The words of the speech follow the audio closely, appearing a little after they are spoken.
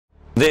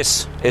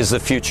This is the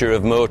future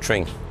of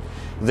motoring.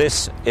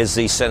 This is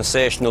the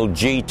sensational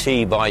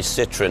GT by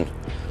Citroen.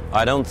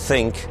 I don't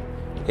think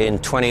in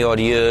 20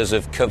 odd years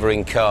of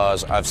covering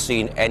cars I've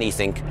seen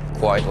anything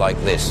quite like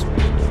this.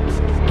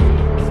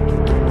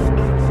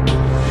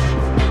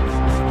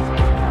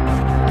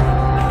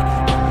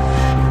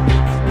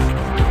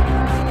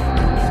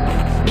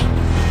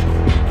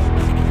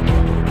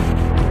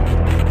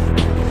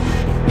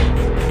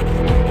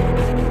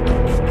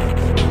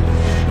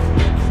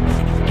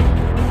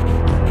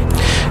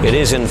 It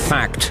is in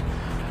fact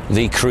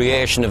the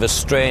creation of a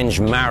strange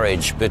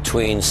marriage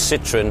between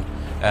Citroen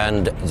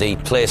and the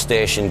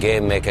PlayStation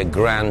game maker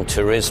Gran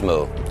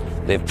Turismo.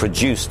 They've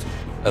produced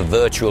a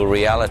virtual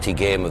reality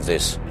game of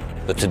this,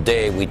 but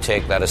today we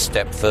take that a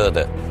step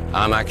further.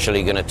 I'm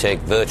actually going to take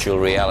virtual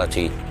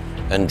reality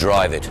and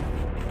drive it.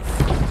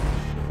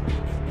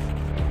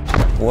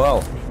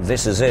 Well,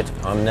 this is it.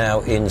 I'm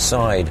now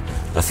inside.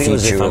 I feel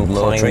as if I'm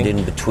climbed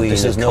in between.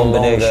 This is no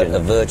longer a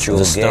virtual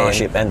game.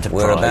 Starship Enterprise.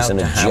 We're about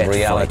to have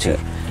reality.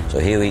 So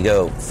here we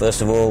go.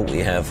 First of all, we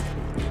have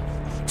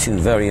two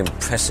very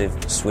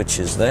impressive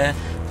switches there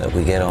that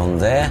we get on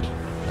there,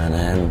 and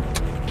then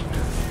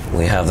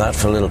we have that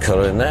for a little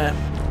colour in there,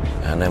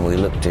 and then we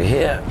look to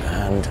here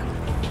and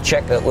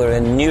check that we're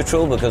in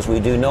neutral because we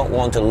do not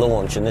want to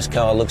launch, and this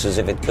car looks as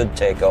if it could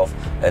take off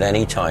at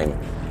any time.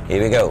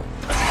 Here we go.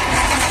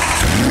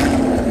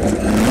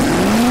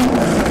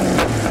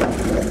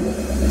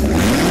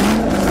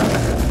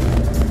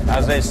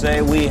 As they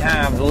say, we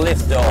have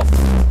liftoff.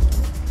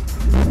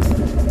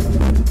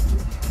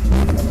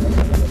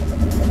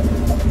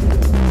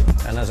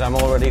 And as I'm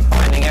already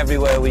finding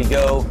everywhere we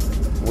go,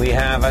 we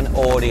have an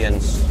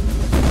audience.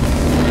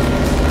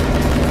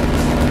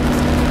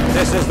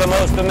 This is the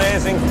most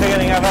amazing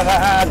feeling I've ever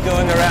had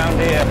going around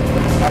here.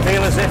 I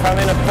feel as if I'm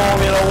in a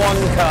Formula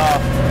One car.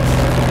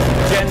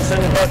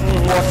 Jensen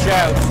Button, watch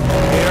out.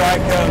 Here I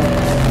come.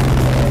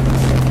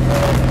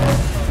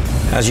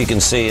 As you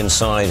can see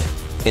inside,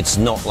 it's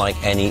not like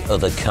any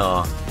other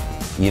car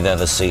you've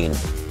ever seen.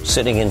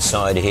 Sitting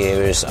inside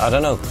here is, I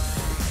don't know,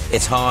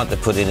 it's hard to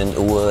put it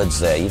into words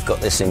there. You've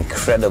got this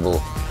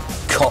incredible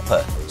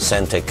copper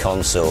center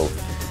console.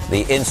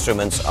 The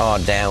instruments are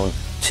down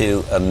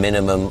to a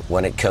minimum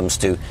when it comes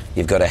to,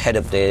 you've got a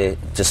head-up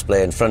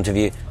display in front of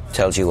you,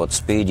 tells you what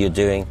speed you're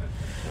doing.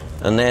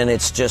 And then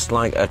it's just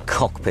like a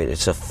cockpit.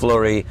 It's a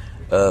flurry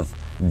of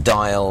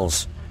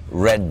dials,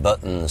 red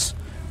buttons,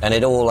 and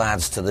it all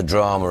adds to the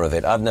drama of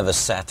it. I've never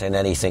sat in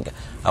anything.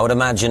 I would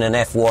imagine an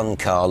F1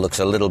 car looks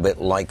a little bit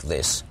like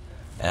this,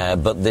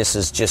 but this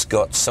has just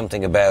got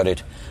something about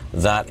it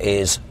that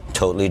is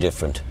totally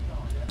different.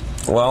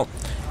 Well,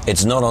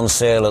 it's not on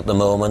sale at the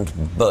moment,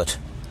 but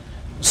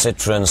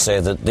Citroen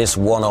say that this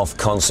one-off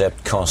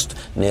concept cost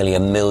nearly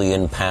 £1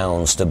 million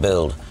to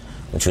build,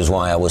 which was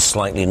why I was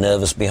slightly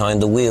nervous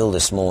behind the wheel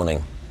this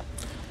morning.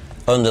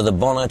 Under the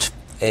bonnet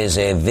is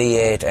a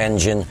V8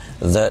 engine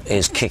that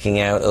is kicking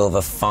out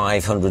over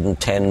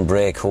 510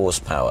 brake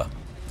horsepower.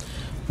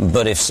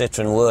 But if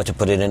Citroen were to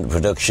put it into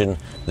production,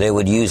 they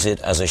would use it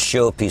as a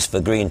showpiece for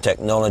green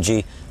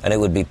technology, and it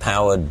would be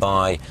powered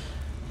by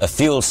a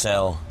fuel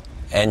cell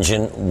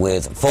engine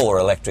with 4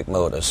 electric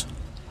motors.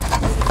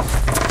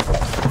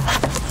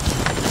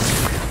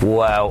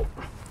 Wow,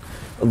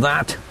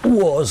 that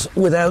was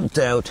without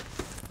doubt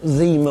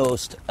the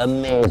most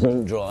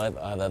amazing drive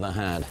I've ever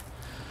had.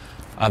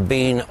 I've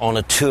been on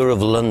a tour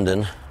of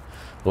London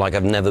like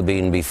I've never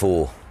been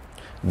before.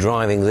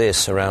 Driving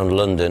this around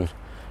London,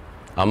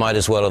 I might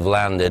as well have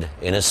landed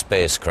in a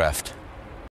spacecraft.